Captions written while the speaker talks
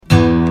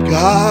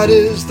God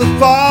is the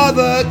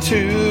father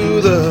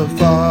to the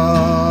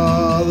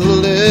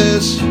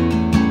fatherless.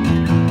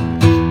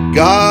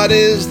 God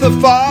is the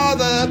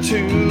father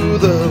to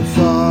the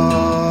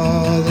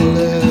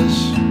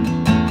fatherless.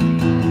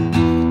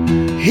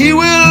 He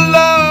will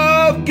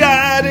love,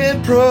 guide,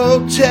 and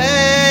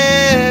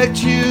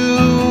protect you.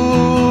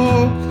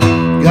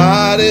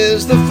 God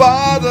is the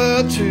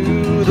father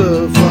to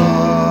the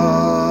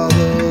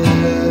fatherless.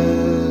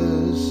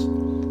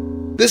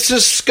 This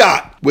is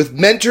Scott with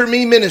Mentor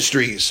Me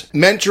Ministries,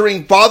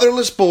 mentoring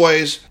fatherless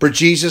boys for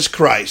Jesus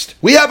Christ.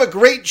 We have a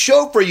great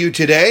show for you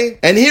today,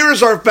 and here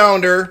is our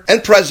founder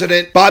and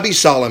president, Bobby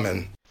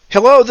Solomon.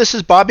 Hello, this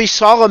is Bobby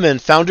Solomon,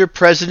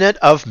 founder-president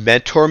of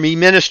Mentor Me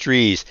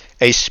Ministries.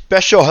 A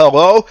special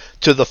hello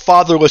to the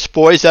fatherless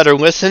boys that are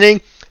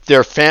listening,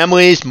 their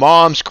families,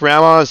 moms,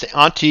 grandmas,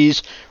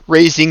 aunties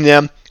raising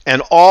them,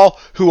 and all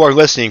who are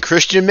listening.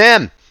 Christian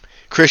men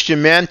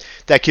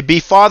that could be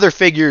father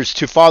figures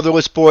to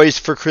fatherless boys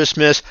for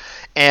Christmas,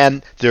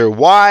 and their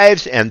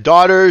wives and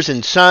daughters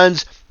and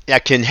sons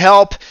that can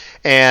help,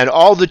 and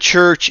all the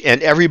church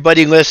and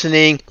everybody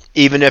listening,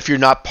 even if you're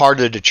not part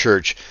of the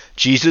church.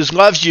 Jesus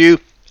loves you,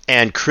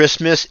 and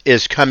Christmas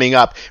is coming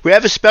up. We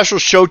have a special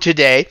show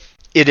today.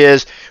 It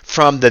is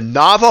from the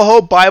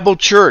Navajo Bible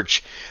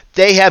Church.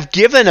 They have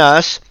given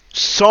us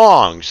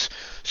songs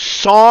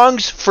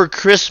for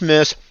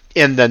Christmas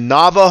in the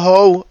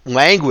Navajo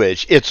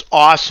language. It's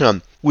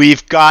awesome.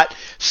 We've got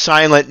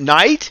Silent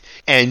Night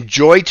and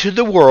Joy to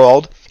the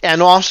World,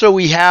 and also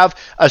we have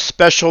a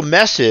special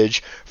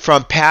message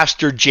from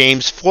Pastor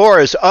James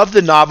Flores of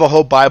the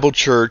Navajo Bible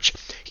Church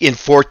in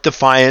Fort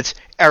Defiance,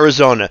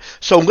 Arizona.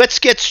 So let's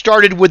get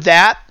started with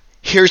that.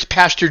 Here's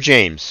Pastor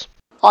James.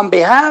 On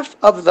behalf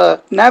of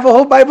the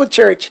Navajo Bible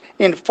Church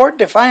in Fort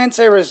Defiance,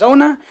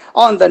 Arizona,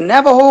 on the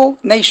Navajo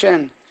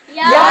Nation.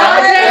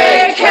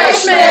 Merry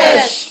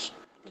Christmas!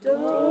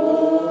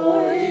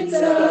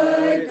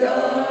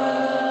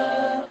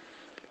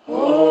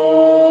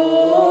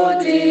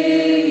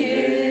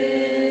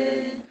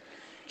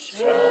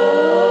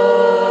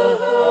 Show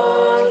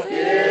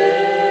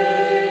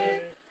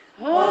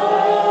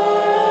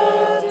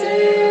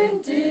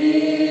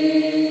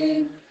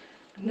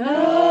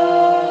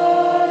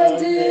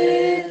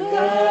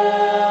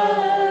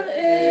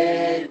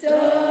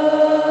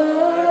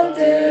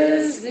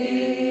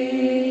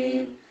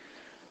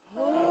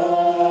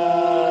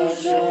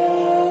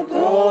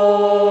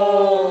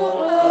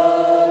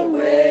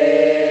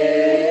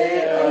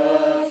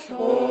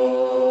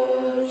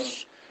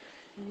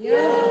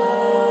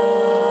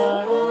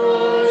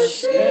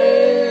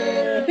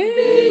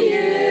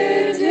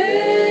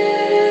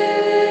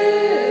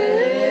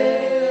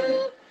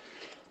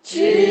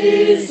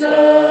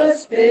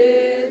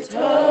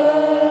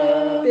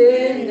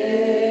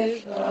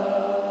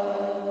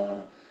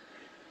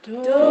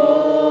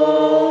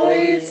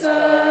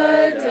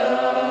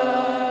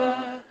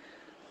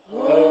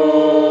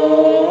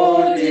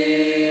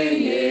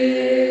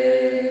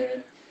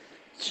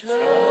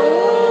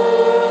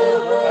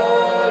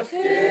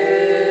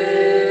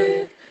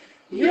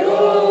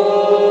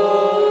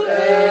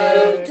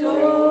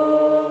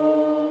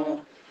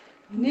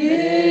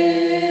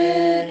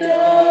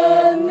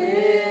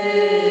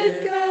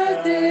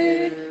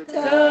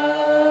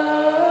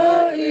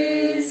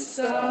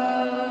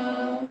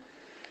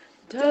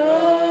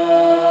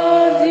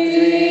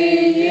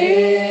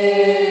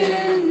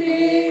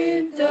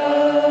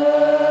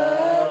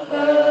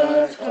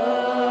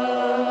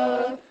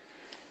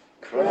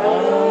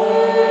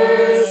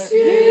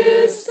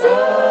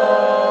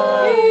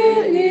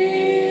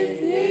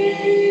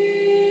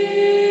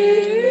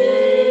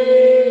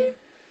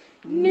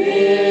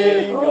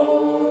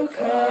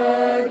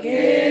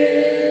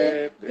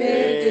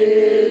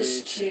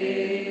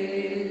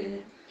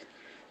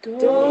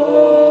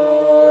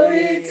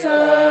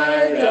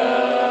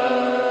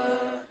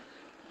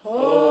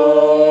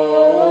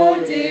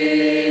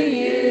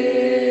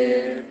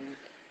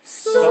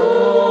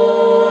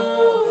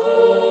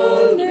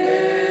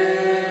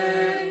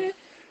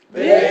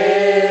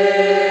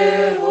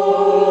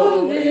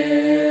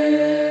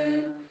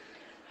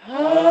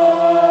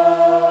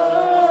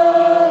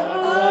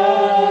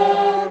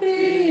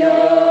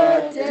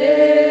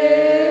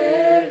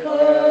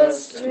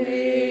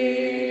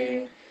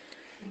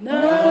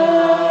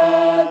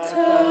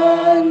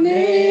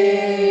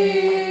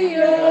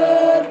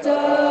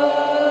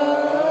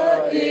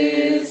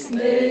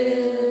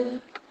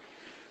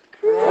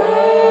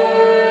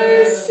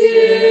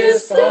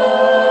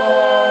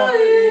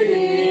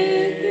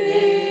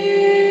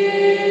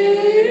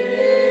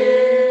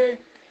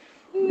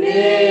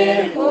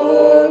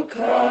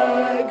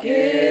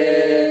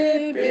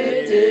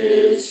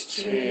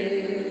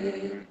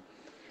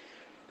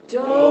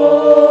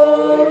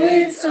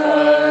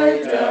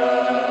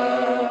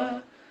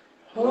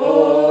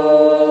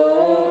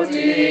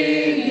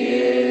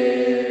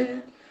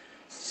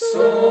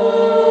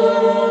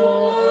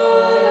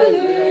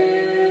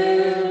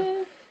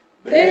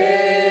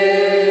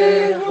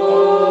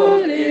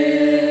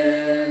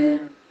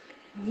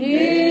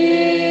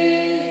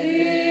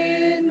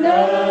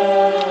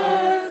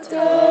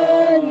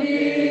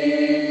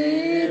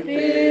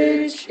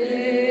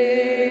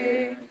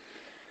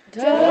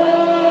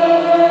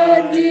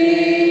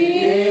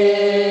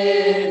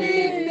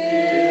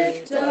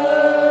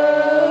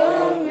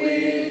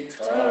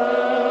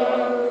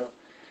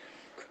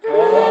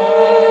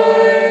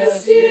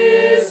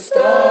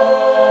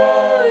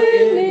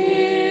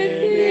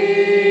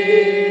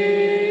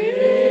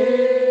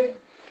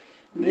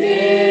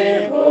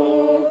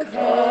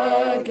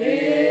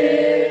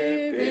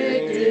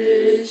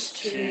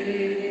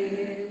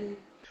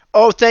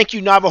thank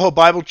you, Navajo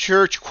Bible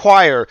Church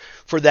Choir,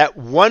 for that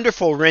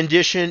wonderful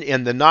rendition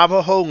in the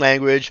Navajo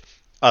language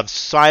of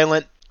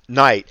Silent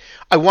Night.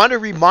 I want to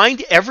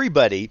remind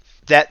everybody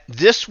that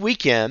this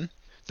weekend,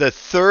 the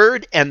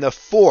 3rd and the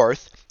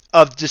 4th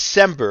of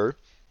December,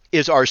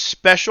 is our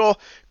special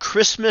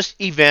Christmas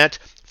event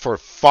for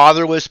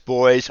fatherless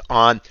boys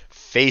on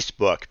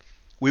Facebook.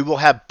 We will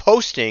have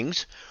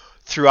postings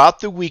throughout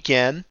the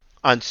weekend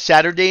on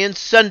Saturday and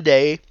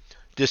Sunday,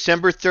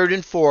 December 3rd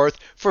and 4th,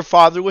 for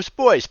fatherless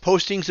boys,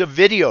 postings of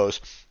videos.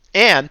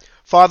 And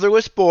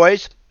fatherless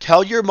boys,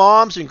 tell your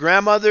moms and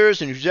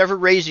grandmothers and who's ever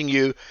raising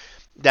you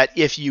that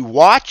if you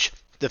watch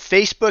the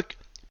Facebook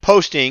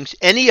postings,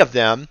 any of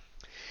them,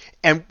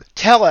 and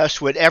tell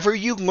us whatever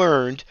you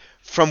learned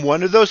from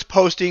one of those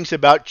postings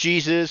about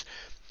Jesus,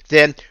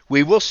 then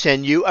we will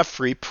send you a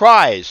free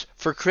prize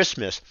for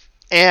Christmas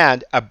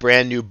and a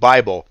brand new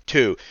Bible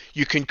too.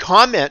 You can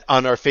comment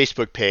on our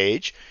Facebook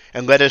page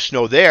and let us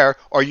know there,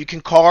 or you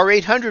can call our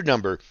 800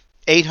 number,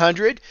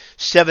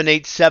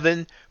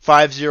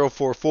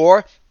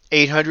 800-787-5044,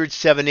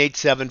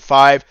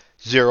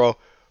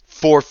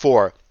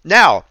 800-787-5044.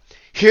 Now,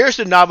 here's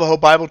the Navajo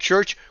Bible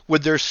Church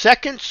with their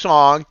second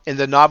song in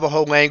the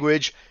Navajo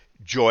language,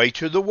 Joy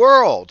to the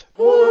World.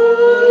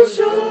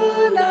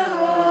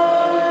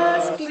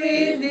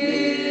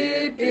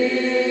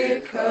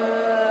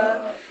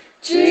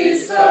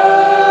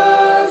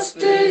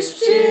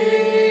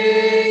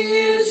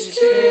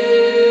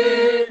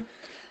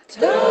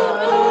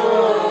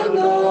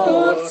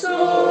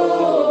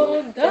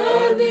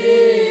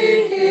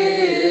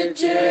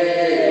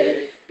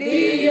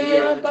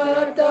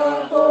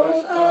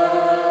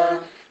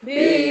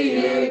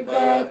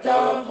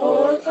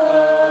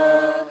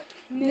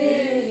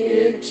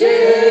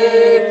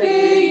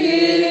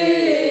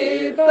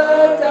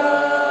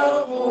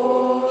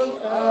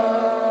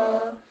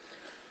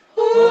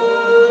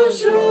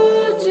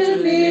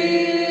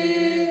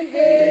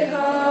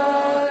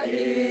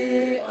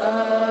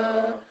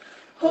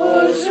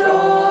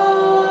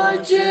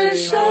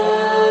 Jesus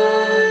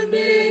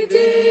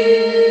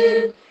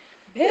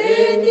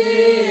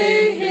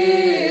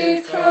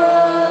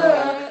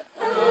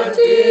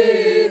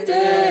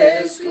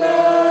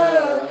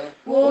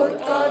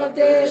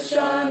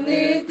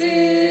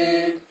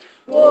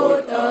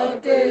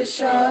is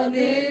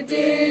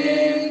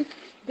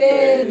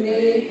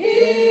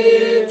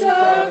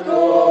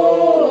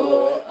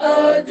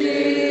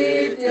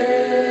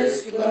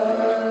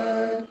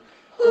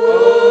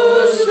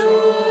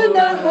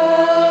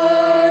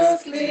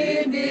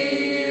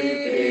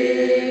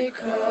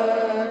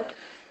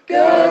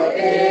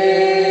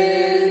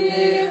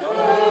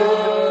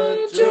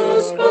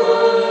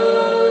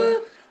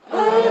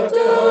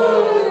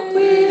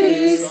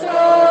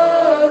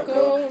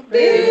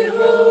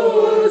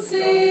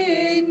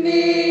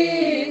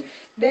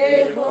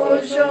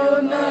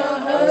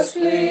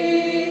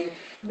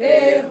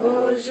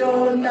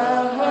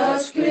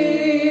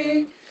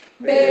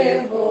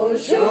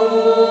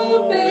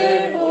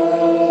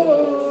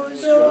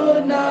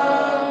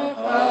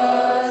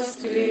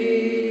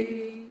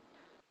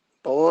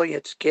Boy,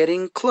 it's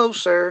getting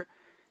closer.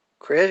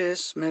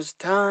 Christmas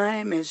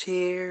time is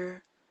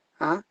here.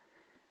 Huh?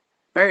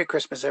 Merry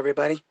Christmas,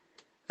 everybody.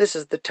 This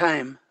is the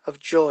time of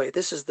joy.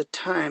 This is the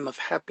time of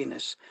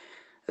happiness.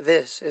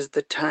 This is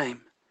the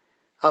time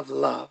of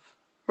love.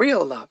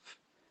 Real love.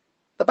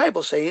 The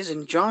Bible says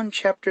in John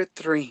chapter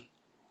 3,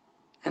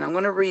 and I'm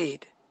going to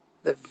read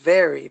the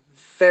very,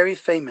 very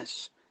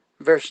famous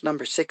verse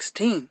number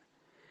 16.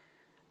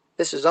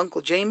 This is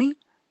Uncle Jamie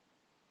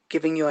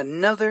giving you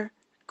another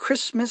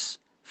Christmas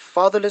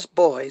Fatherless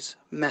Boys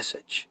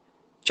message.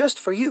 Just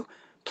for you.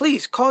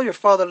 Please call your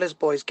fatherless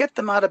boys. Get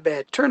them out of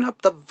bed. Turn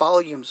up the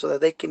volume so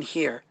that they can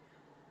hear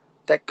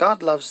that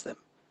God loves them.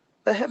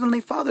 The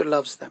Heavenly Father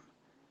loves them.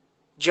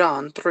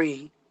 John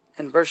 3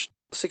 and verse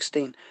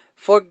 16.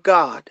 For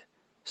God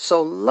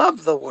so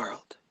loved the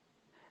world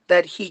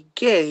that he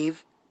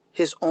gave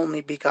his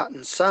only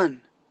begotten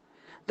Son,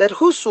 that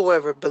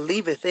whosoever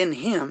believeth in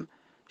him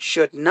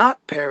should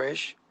not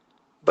perish,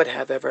 but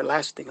have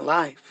everlasting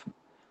life.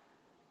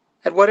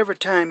 At whatever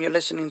time you're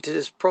listening to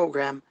this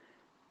program,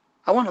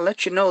 I want to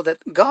let you know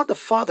that God the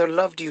Father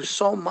loved you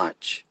so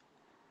much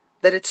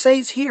that it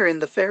says here in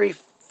the very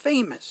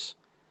famous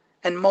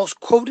and most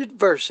quoted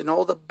verse in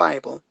all the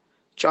Bible,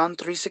 John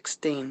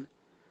 3:16,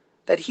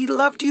 that he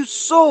loved you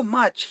so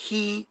much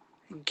he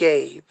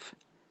gave.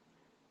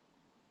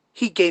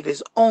 He gave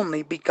his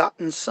only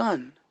begotten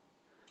Son.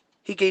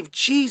 He gave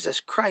Jesus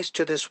Christ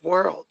to this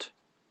world.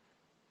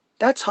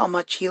 That's how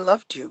much he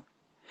loved you.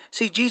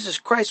 See, Jesus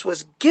Christ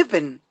was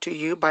given to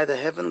you by the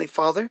Heavenly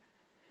Father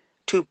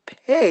to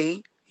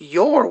pay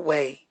your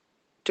way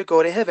to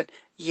go to heaven.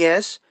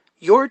 Yes,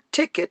 your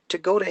ticket to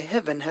go to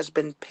heaven has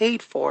been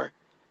paid for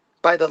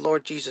by the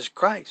Lord Jesus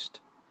Christ,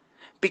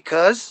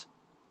 because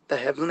the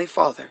Heavenly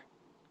Father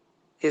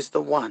is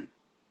the one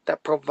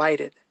that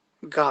provided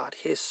God,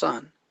 his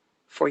Son,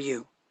 for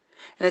you.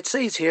 And it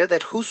says here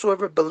that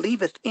whosoever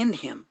believeth in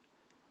him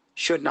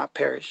should not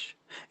perish.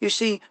 You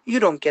see, you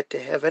don't get to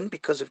heaven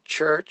because of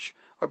church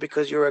or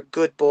because you're a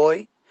good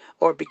boy,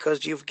 or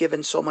because you've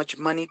given so much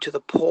money to the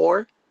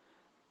poor.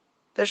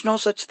 There's no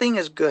such thing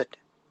as good.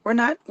 We're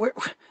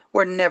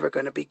never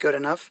going to be good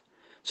enough.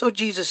 So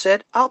Jesus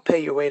said, I'll pay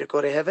your way to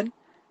go to heaven,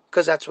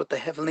 because that's what the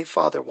Heavenly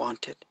Father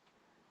wanted.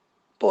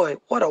 Boy,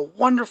 what a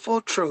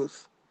wonderful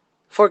truth.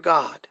 For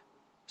God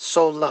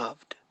so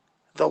loved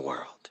the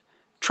world.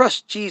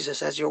 Trust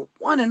Jesus as your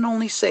one and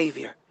only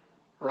Savior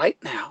right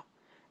now.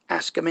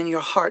 Ask Him in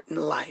your heart and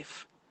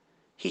life.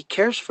 He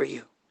cares for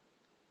you.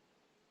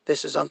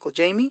 This is Uncle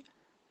Jamie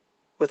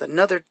with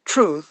another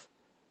truth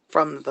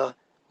from the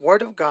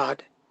Word of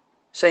God,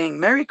 saying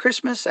Merry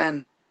Christmas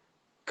and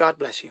God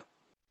bless you.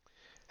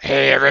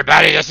 Hey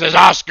everybody, this is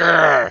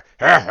Oscar.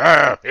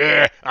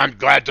 I'm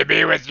glad to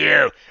be with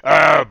you.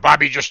 Oh,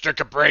 Bobby just took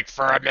a break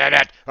for a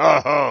minute.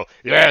 Oh,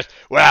 yes.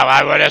 Well,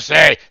 I want to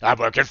say I'm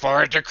looking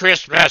forward to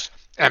Christmas.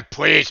 And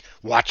please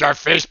watch our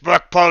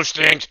Facebook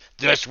postings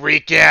this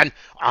weekend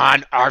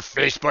on our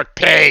Facebook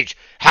page.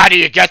 How do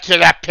you get to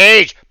that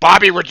page?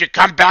 Bobby, would you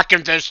come back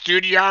into the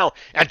studio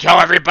and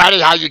tell everybody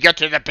how you get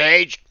to the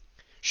page?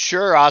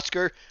 Sure,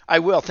 Oscar. I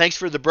will. Thanks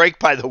for the break,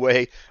 by the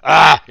way.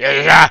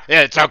 Yeah,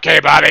 it's okay,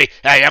 Bobby.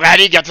 Hey, how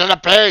do you get to the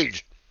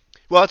page?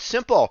 Well, it's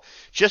simple.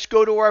 Just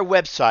go to our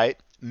website,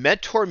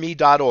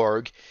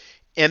 mentorme.org,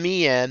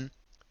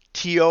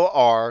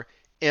 mentorme.org.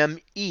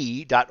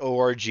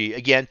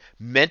 Again,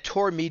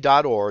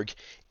 mentorme.org,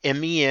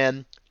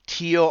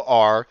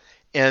 mentorme.org.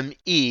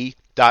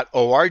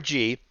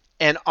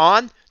 And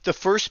on the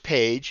first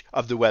page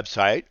of the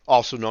website,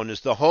 also known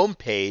as the home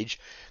page,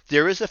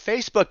 there is a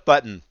Facebook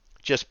button.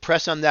 Just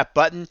press on that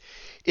button.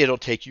 It'll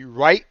take you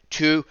right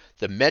to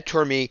the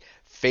Mentor Me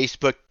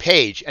Facebook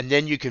page. And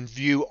then you can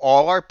view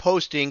all our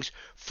postings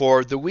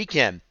for the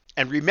weekend.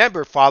 And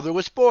remember,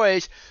 fatherless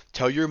boys,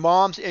 tell your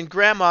moms and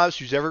grandmas,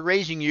 who's ever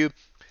raising you,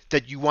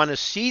 that you want to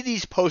see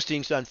these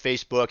postings on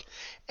Facebook.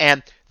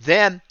 And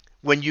then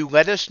when you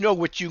let us know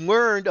what you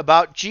learned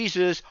about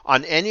Jesus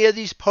on any of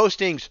these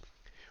postings,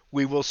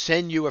 we will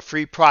send you a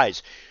free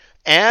prize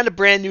and a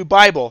brand new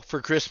Bible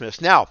for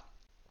Christmas. Now,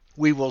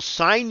 we will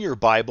sign your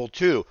Bible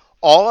too.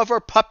 All of our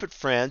puppet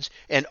friends,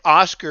 and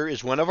Oscar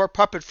is one of our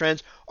puppet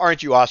friends,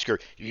 aren't you, Oscar?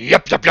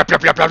 Yep.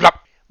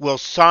 Will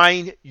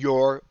sign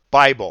your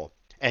Bible,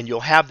 and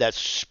you'll have that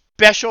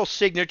special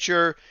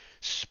signature,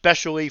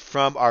 specially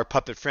from our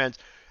puppet friends.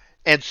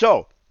 And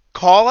so,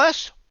 call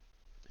us,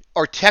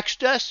 or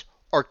text us,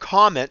 or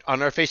comment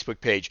on our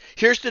Facebook page.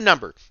 Here's the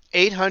number,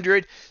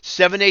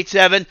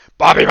 800-787...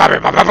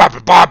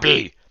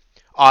 Bobby!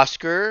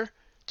 Oscar,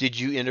 did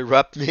you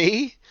interrupt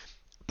me?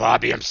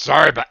 Bobby, I'm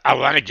sorry, but I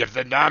want to give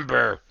the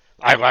number.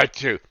 I like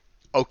to.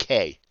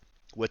 Okay.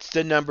 What's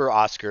the number,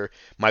 Oscar?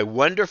 My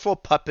wonderful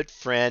puppet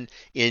friend,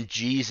 in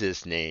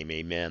Jesus' name,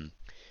 amen.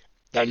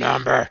 The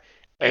number,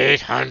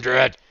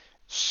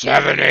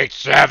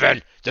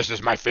 800-787, this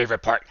is my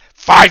favorite part,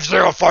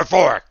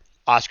 5044.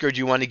 Oscar, do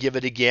you want to give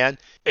it again?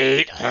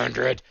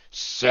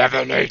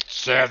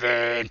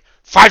 800-787,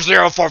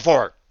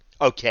 5044.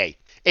 Okay.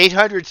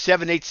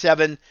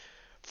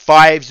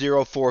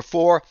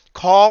 800-787-5044.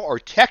 Call or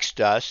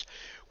text us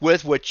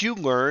with what you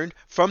learned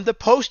from the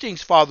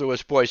postings,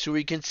 Fatherless Boys, so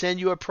we can send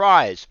you a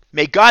prize.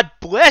 May God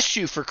bless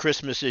you for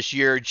Christmas this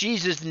year. In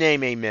Jesus'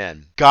 name,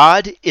 amen.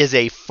 God is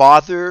a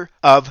father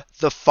of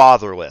the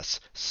fatherless.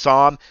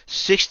 Psalm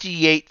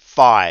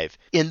 68:5.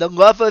 In the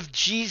love of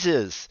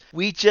Jesus,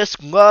 we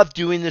just love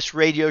doing this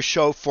radio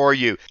show for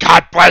you.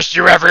 God bless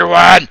you,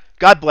 everyone.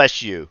 God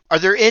bless you. Are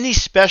there any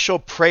special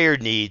prayer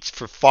needs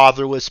for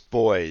fatherless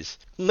boys?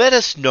 Let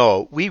us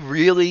know. We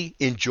really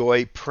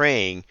enjoy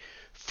praying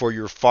for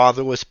your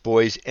fatherless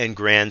boys and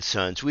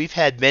grandsons. We've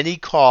had many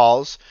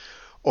calls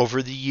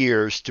over the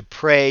years to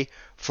pray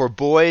for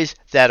boys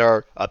that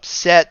are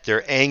upset,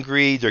 they're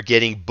angry, they're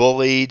getting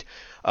bullied,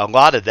 a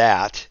lot of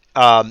that.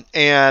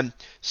 And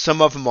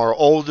some of them are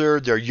older,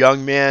 they're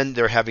young men,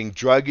 they're having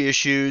drug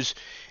issues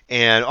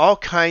and all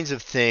kinds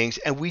of things,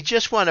 and we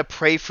just want to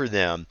pray for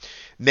them.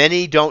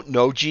 Many don't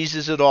know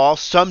Jesus at all,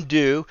 some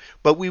do,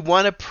 but we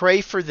want to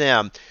pray for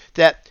them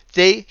that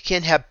they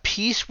can have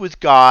peace with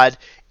God,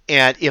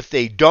 and if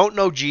they don't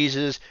know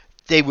Jesus,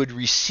 they would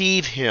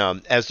receive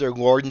Him as their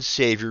Lord and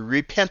Savior,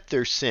 repent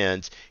their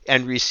sins,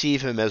 and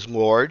receive Him as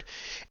Lord.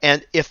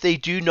 And if they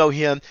do know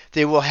Him,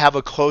 they will have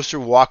a closer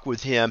walk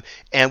with Him,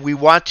 and we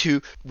want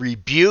to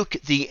rebuke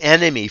the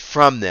enemy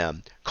from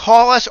them.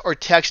 Call us or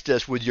text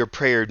us with your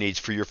prayer needs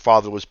for your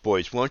fatherless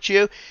boys, won't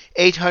you?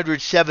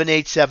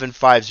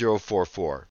 800-787-5044.